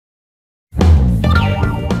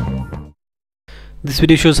This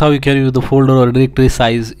video shows how you can use the folder or directory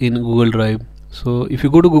size in Google Drive. So if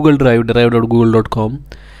you go to Google Drive, drive.google.com,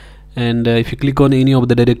 and if you click on any of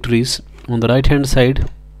the directories, on the right hand side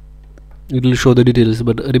it will show the details,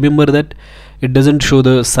 but remember that it doesn't show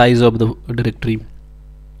the size of the directory,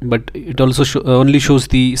 but it also only shows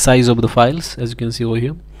the size of the files. As you can see over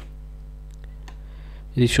here,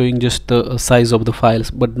 it is showing just the size of the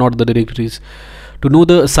files but not the directories. To know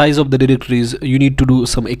the size of the directories, you need to do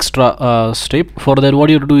some extra step. For that,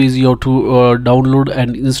 what you have to do is you have to download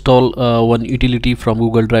and install one utility from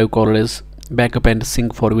Google Drive called as Backup and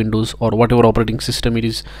Sync for Windows or whatever operating system it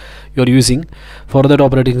is you are using. For that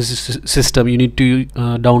operating system, you need to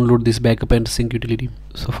download this Backup and Sync utility.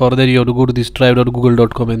 So for that, you have to go to this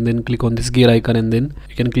drive.google.com and then click on this gear icon, and then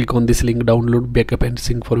you can click on this link, download Backup and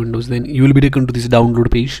Sync for Windows. Then you will be taken to this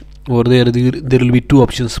download page. Over there will be two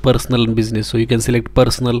options, personal and business. So you can select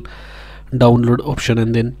personal download option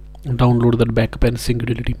and then download that Backup and Sync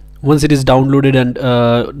utility. Once it is downloaded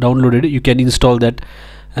and you can install that,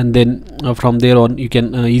 and then from there on you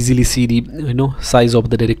can easily see the size of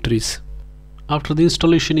the directories. After the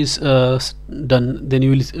installation is done, then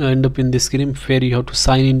you will end up in this screen where you have to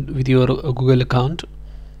sign in with your Google account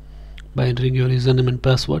by entering your username and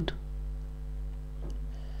password.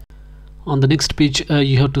 On the next page,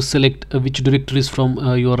 you have to select which directories from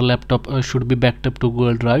your laptop should be backed up to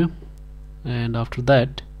Google Drive, and after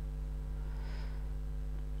that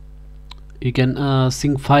you can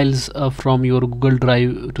sync files from your Google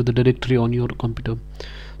Drive to the directory on your computer.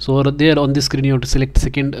 So there on this screen you have to select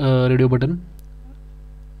second radio button,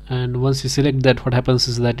 and once you select that, what happens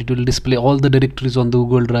is that it will display all the directories on the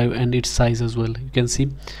Google Drive and its size as well. You can see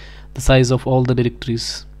the size of all the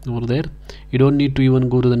directories over there. You don't need to even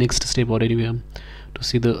go to the next step or anywhere to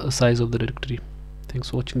see the size of the directory. Thanks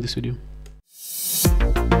for watching this video.